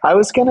 I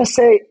was going to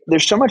say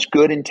there's so much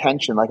good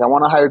intention. Like I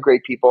want to hire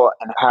great people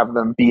and have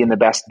them be in the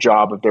best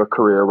job of their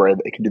career where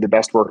they can do the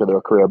best work of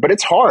their career. But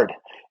it's hard.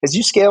 As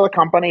you scale a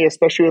company,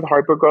 especially with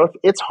hypergrowth,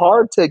 it's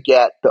hard to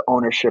get the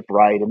ownership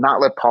right and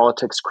not let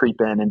politics creep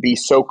in and be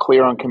so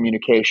clear on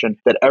communication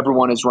that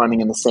everyone is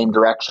running in the same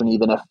direction,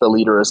 even if the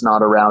leader is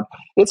not around.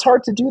 It's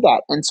hard to do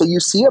that. And so you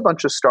see a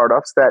bunch of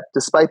startups that,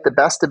 despite the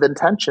best of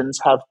intentions,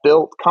 have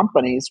built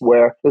companies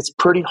where it's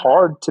pretty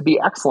hard to be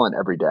excellent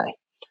every day.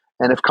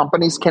 And if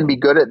companies can be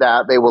good at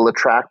that, they will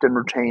attract and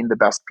retain the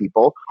best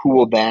people who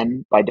will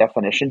then, by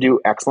definition,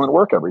 do excellent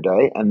work every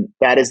day. And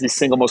that is the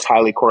single most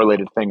highly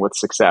correlated thing with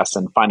success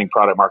and finding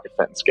product market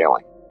fit and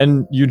scaling.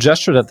 And you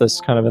gestured at this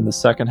kind of in the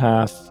second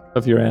half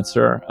of your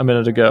answer a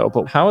minute ago,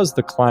 but how is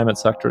the climate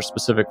sector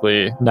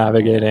specifically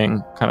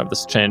navigating kind of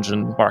this change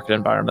in market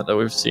environment that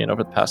we've seen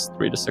over the past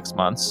 3 to 6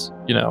 months?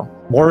 You know,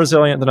 more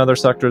resilient than other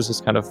sectors is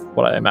kind of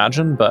what I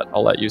imagine, but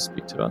I'll let you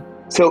speak to it.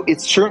 So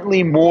it's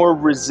certainly more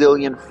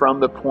resilient from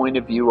the point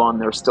of view on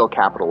there's still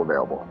capital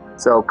available.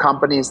 So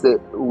companies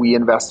that we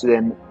invested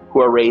in who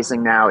are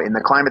raising now in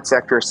the climate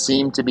sector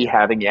seem to be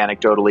having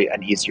anecdotally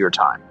an easier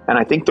time. And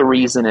I think the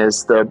reason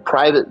is the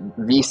private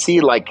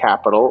VC-like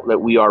capital that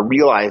we are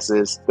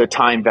realizes the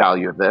time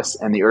value of this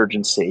and the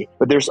urgency.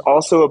 But there's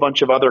also a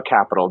bunch of other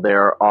capital.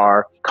 There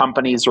are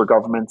companies or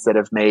governments that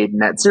have made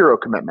net zero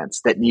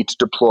commitments that need to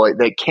deploy,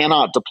 they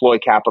cannot deploy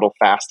capital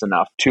fast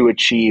enough to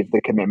achieve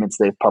the commitments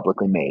they've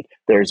publicly made.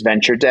 There's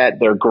venture debt,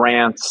 there are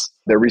grants,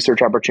 there are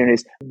research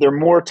opportunities. There are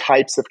more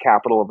types of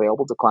capital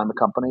available to climate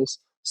companies.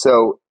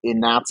 So in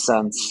that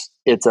sense,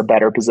 it's a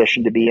better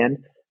position to be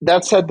in.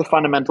 That said, the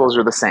fundamentals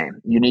are the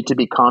same. You need to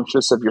be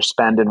conscious of your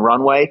spend and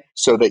runway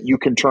so that you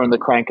can turn the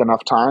crank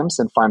enough times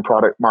and find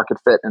product market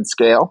fit and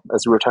scale,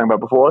 as we were talking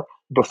about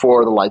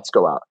before the lights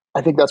go out.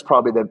 I think that's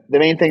probably the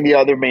main thing. The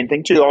other main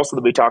thing too, also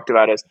that we talked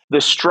about, is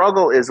the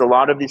struggle is a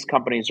lot of these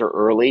companies are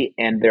early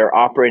and they're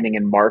operating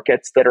in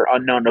markets that are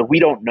unknown. We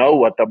don't know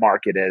what the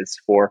market is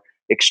for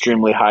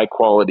extremely high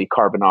quality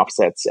carbon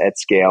offsets at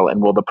scale,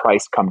 and will the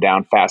price come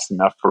down fast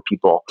enough for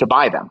people to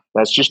buy them?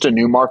 That's just a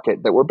new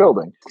market that we're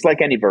building. It's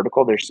like any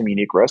vertical, there's some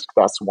unique risk.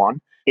 That's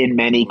one. In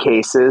many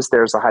cases,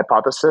 there's a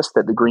hypothesis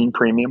that the green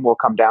premium will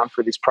come down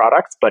for these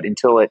products, but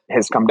until it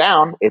has come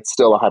down, it's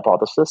still a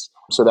hypothesis.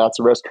 So that's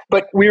a risk.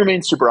 But we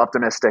remain super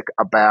optimistic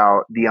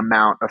about the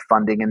amount of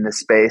funding in this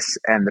space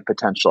and the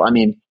potential. I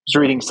mean, I was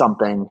reading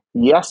something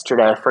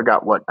yesterday. I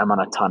forgot what. I'm on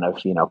a ton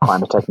of,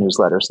 climate tech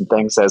newsletters and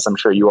things, as I'm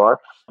sure you are.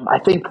 I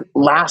think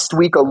last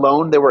week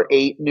alone, there were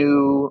 8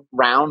 new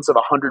rounds of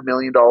 $100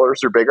 million or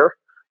bigger,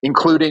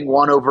 including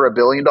one over $1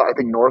 billion. I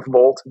think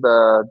Northvolt,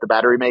 the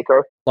battery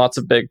maker. Lots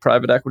of big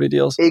private equity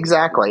deals.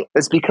 Exactly.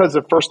 It's because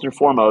of, first and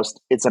foremost,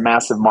 it's a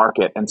massive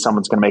market and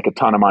someone's going to make a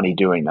ton of money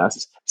doing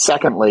this.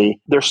 Secondly,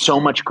 there's so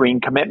much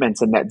green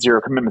commitments and net zero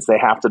commitments, they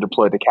have to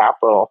deploy the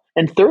capital.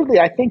 And thirdly,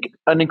 I think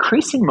an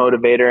increasing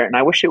motivator, and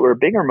I wish it were a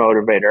bigger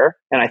motivator,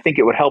 and I think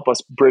it would help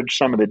us bridge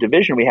some of the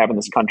division we have in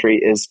this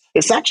country, is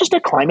it's not just a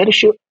climate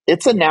issue,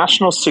 it's a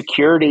national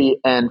security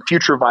and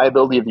future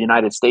viability of the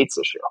United States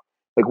issue.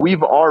 Like,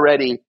 we've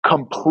already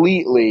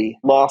completely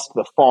lost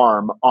the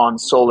farm on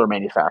solar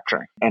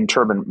manufacturing and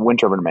wind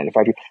turbine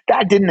manufacturing.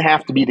 That didn't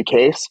have to be the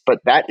case, but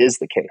that is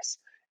the case.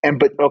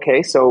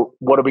 Okay, so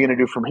what are we going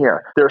to do from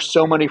here? There are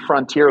so many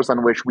frontiers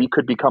on which we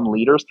could become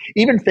leaders,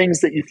 even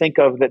things that you think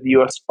of that the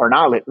U.S. are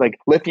not, like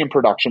lithium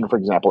production, for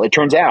example. It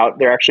turns out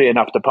there are actually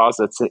enough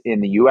deposits in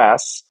the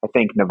U.S., I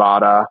think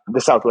Nevada, the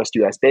Southwest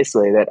U.S.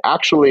 basically, that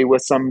actually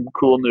with some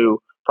cool new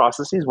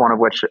processes, one of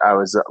which I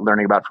was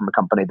learning about from a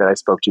company that I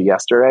spoke to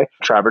yesterday,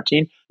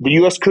 Travertine, the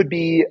U.S. could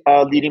be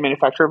a leading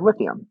manufacturer of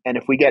lithium. And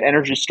if we get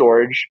energy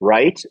storage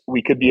right,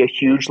 we could be a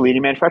huge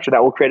leading manufacturer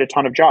that will create a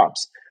ton of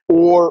jobs.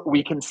 Or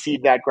we can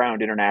seed that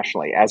ground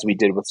internationally, as we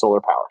did with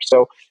solar power.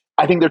 So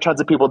I think there are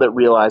tons of people that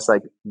realize,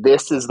 like,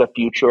 this is the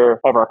future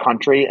of our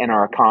country and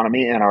our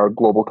economy and our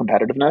global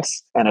competitiveness.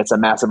 And it's a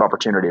massive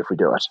opportunity if we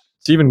do it.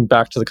 So even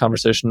back to the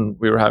conversation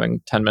we were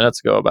having 10 minutes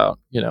ago about,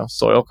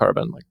 soil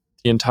carbon, like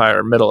the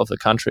entire middle of the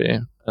country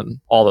and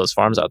all those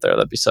farms out there,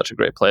 that'd be such a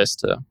great place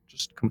to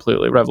just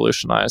completely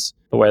revolutionize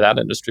the way that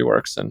industry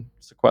works and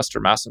sequester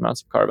massive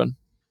amounts of carbon.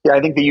 Yeah, I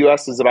think the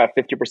U.S. is about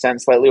 50%,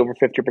 slightly over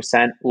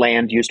 50%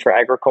 land used for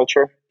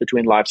agriculture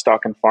between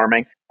livestock and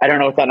farming. I don't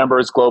know if that number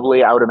is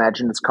globally. I would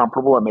imagine it's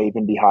comparable. It may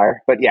even be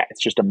higher. But yeah,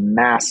 it's just a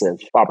massive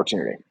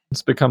opportunity.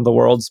 It's become the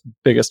world's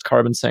biggest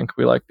carbon sink.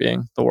 We like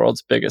being the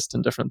world's biggest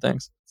in different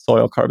things.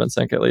 Soil carbon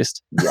sink, at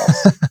least.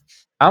 Yes.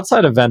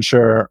 Outside of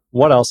venture,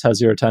 what else has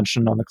your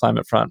attention on the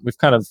climate front? We've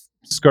kind of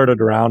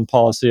skirted around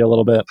policy a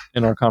little bit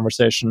in our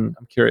conversation.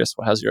 I'm curious,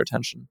 what has your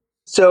attention?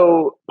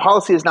 So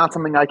policy is not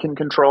something I can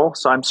control.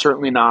 So I'm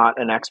certainly not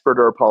an expert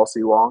or a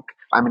policy wonk.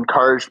 I'm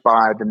encouraged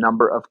by the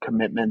number of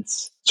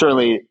commitments.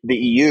 Certainly the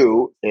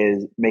EU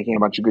is making a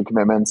bunch of good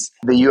commitments.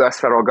 The US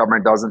federal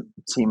government doesn't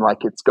seem like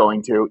it's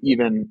going to,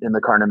 even in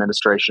the current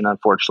administration,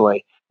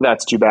 unfortunately.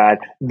 That's too bad.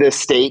 The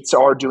states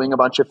are doing a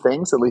bunch of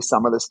things, at least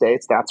some of the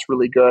states. That's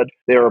really good.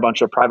 There are a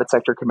bunch of private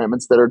sector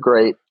commitments that are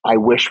great. I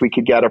wish we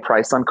could get a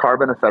price on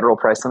carbon, a federal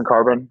price on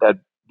carbon.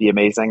 That'd be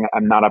amazing.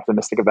 I'm not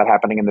optimistic of that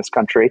happening in this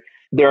country.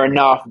 There are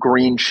enough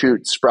green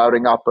shoots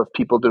sprouting up of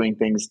people doing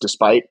things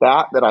despite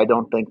that I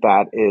don't think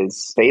that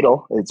is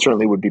fatal. It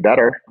certainly would be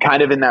better.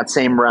 Kind of in that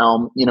same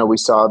realm, we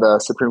saw the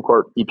Supreme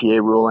Court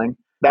EPA ruling.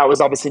 That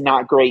was obviously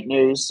not great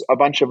news. A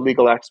bunch of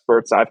legal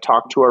experts I've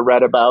talked to or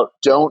read about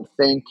don't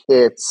think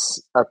it's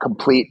a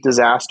complete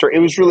disaster. It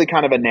was really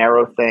kind of a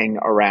narrow thing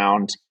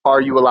around, are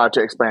you allowed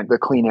to expand the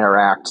Clean Air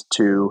Act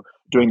to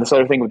doing this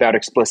other thing without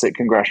explicit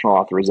congressional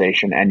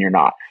authorization, and you're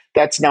not.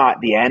 That's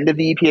not the end of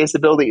the EPA's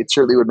ability. It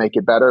certainly would make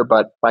it better.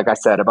 But like I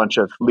said, a bunch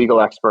of legal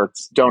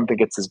experts don't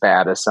think it's as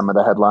bad as some of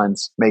the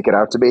headlines make it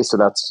out to be. So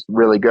that's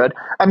really good.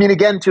 I mean,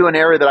 again, to an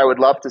area that I would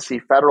love to see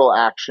federal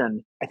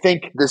action. I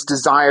think this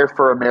desire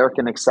for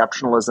American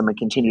exceptionalism and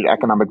continued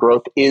economic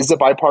growth is a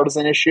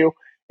bipartisan issue.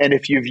 And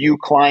if you view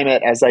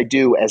climate as I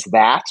do as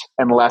that,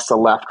 and less a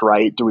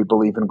left-right, do we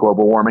believe in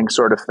global warming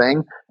sort of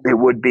thing, it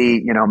would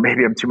be,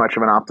 maybe I'm too much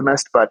of an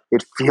optimist, but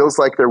it feels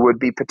like there would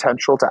be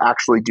potential to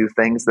actually do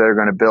things that are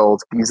going to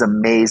build these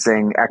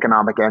amazing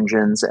economic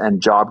engines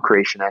and job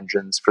creation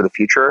engines for the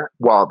future,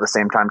 while at the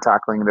same time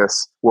tackling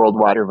this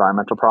worldwide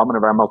environmental problem,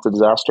 environmental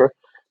disaster.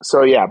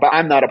 So yeah, but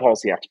I'm not a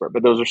policy expert,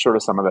 but those are sort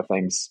of some of the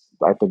things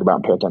I think about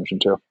and pay attention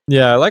to.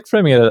 Yeah, I like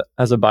framing it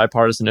as a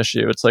bipartisan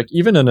issue. It's like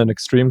even in an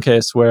extreme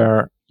case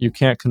where you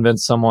can't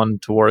convince someone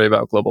to worry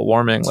about global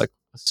warming, like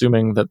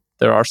assuming that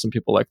there are some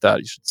people like that,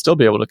 you should still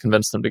be able to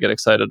convince them to get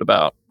excited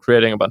about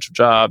creating a bunch of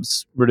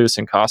jobs,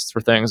 reducing costs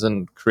for things,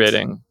 and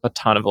creating a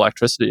ton of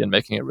electricity and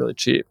making it really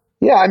cheap.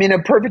 Yeah, I mean, a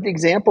perfect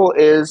example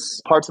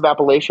is parts of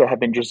Appalachia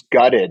have been just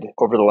gutted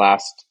over the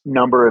last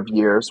number of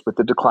years with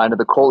the decline of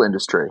the coal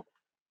industry.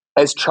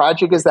 As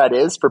tragic as that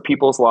is for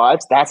people's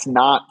lives, that's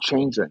not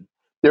changing.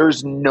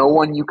 There's no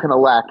one you can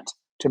elect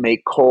to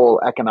make coal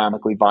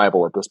economically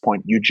viable at this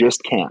point. You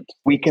just can't.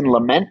 We can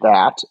lament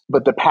that,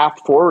 but the path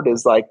forward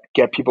is like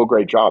get people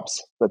great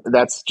jobs. But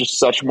that's just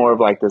such more of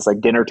like this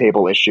like dinner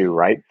table issue,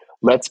 right?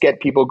 Let's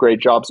get people great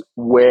jobs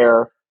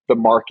where the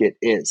market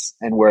is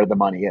and where the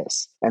money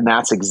is. And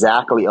that's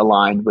exactly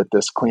aligned with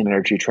this clean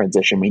energy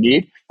transition we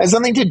need. It has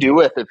nothing to do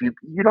with if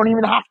you don't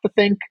even have to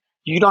think,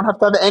 you don't have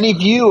to have any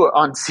view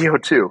on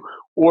CO2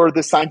 or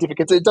the scientific.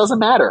 It doesn't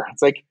matter.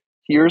 It's like,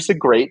 here's a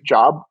great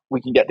job. We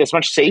can get this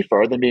much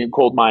safer than being a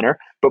coal miner.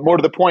 But more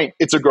to the point,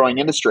 it's a growing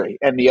industry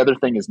and the other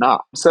thing is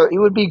not. So it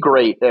would be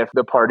great if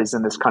the parties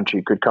in this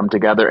country could come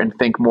together and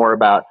think more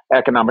about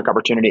economic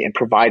opportunity and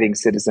providing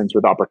citizens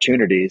with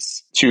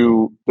opportunities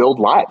to build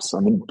lives. I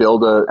mean,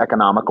 build a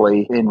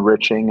economically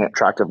enriching,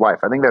 attractive life.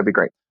 I think that'd be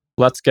great.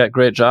 Let's get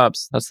great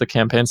jobs. That's the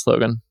campaign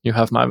slogan. You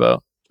have my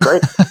vote.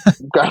 Great.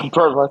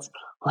 Perfect.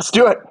 Let's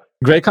do it.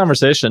 Great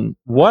conversation.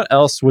 What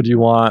else would you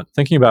want,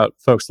 thinking about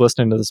folks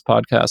listening to this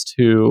podcast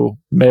who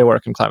may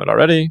work in climate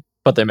already,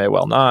 but they may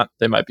well not.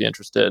 They might be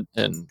interested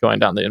in going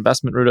down the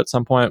investment route at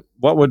some point.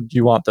 What would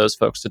you want those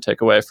folks to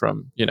take away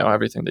from,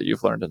 everything that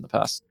you've learned in the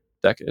past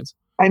decades?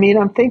 I mean,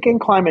 I'm thinking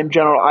climate in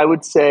general. I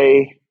would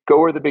say go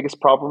where the biggest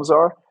problems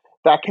are.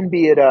 That can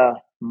be at a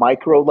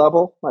micro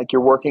level, like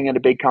you're working in a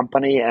big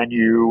company and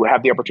you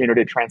have the opportunity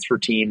to transfer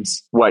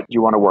teams what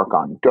you want to work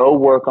on. Go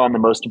work on the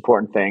most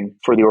important thing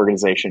for the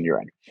organization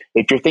you're in.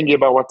 If you're thinking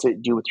about what to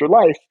do with your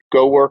life,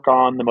 go work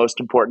on the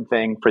most important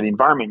thing for the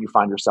environment you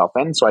find yourself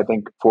in. So I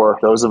think for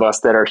those of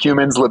us that are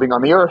humans living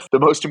on the earth, the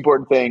most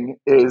important thing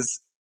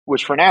is,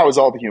 which for now is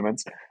all the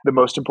humans, the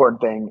most important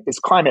thing is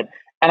climate.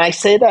 And I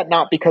say that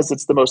not because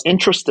it's the most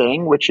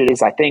interesting, which it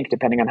is, I think,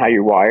 depending on how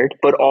you're wired,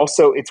 but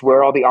also it's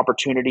where all the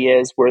opportunity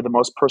is, where the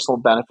most personal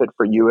benefit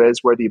for you is,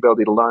 where the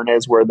ability to learn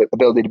is, where the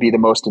ability to be the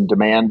most in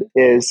demand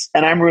is.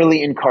 And I'm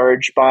really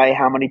encouraged by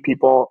how many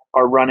people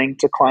are running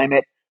to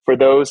climate. For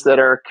those that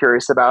are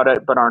curious about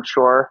it but aren't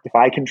sure, if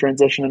I can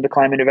transition into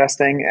climate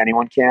investing,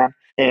 anyone can.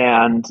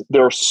 And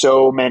there are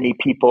so many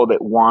people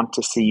that want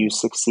to see you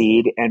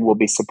succeed and will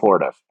be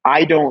supportive.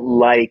 I don't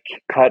like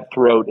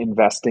cutthroat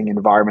investing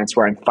environments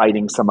where I'm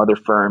fighting some other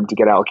firm to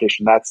get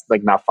allocation. That's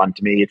like not fun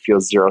to me. It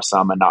feels zero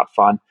sum and not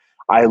fun.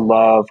 I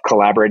love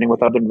collaborating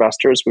with other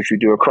investors, which we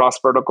do across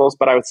verticals,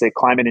 but I would say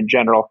climate in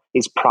general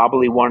is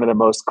probably one of the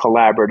most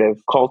collaborative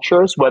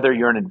cultures, whether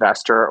you're an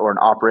investor or an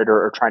operator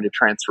or trying to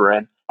transfer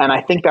in. And I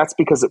think that's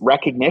because of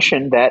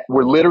recognition that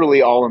we're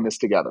literally all in this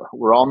together.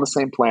 We're all on the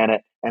same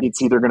planet, and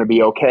it's either going to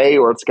be okay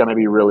or it's going to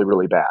be really,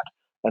 really bad.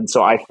 And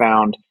so I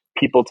found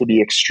people to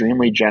be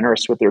extremely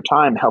generous with their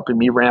time, helping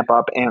me ramp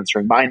up,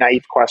 answering my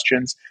naive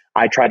questions.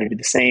 I try to do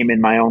the same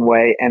in my own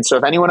way. And so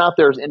if anyone out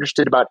there is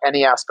interested about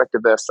any aspect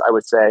of this, I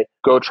would say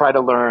go try to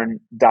learn,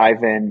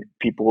 dive in.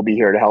 People will be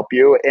here to help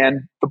you.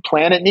 And the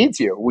planet needs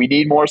you. We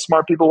need more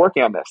smart people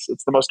working on this.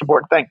 It's the most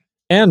important thing.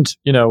 And,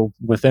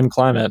 within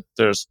climate,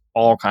 there's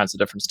all kinds of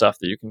different stuff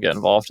that you can get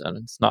involved in.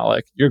 It's not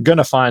like you're going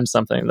to find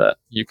something that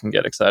you can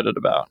get excited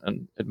about.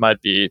 And it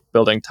might be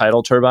building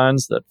tidal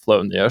turbines that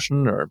float in the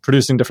ocean, or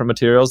producing different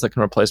materials that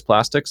can replace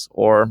plastics,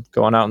 or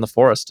going out in the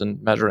forest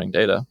and measuring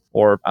data,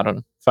 or, I don't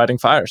know, fighting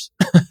fires.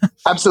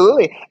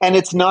 Absolutely. And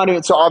it's not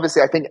even, so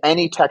obviously I think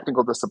any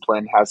technical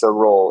discipline has a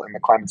role in the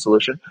climate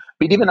solution,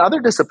 but even other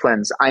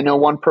disciplines. I know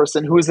one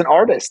person who is an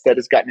artist that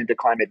has gotten into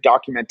climate,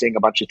 documenting a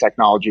bunch of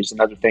technologies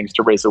and other things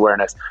to raise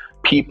awareness.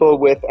 People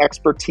with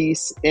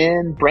expertise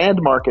in brand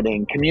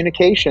marketing,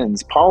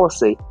 communications,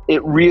 policy.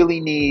 It really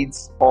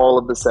needs all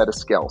of the set of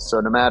skills. So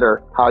no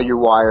matter how you're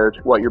wired,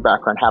 what your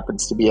background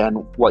happens to be in,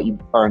 what you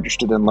are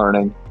interested in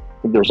learning,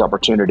 I think there's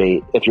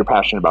opportunity if you're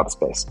passionate about the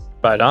space.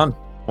 Right on.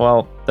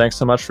 Well, thanks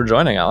so much for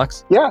joining,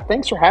 Alex. Yeah,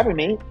 thanks for having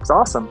me. It's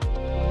awesome.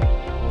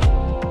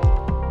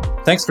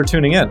 Thanks for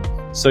tuning in.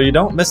 So you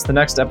don't miss the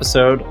next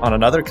episode on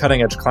another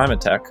cutting-edge climate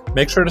tech,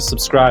 make sure to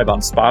subscribe on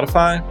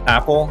Spotify,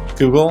 Apple,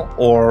 Google,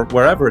 or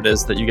wherever it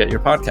is that you get your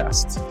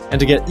podcasts. And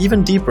to get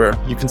even deeper,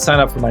 you can sign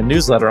up for my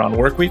newsletter on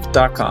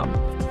workweek.com.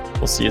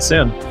 We'll see you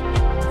soon.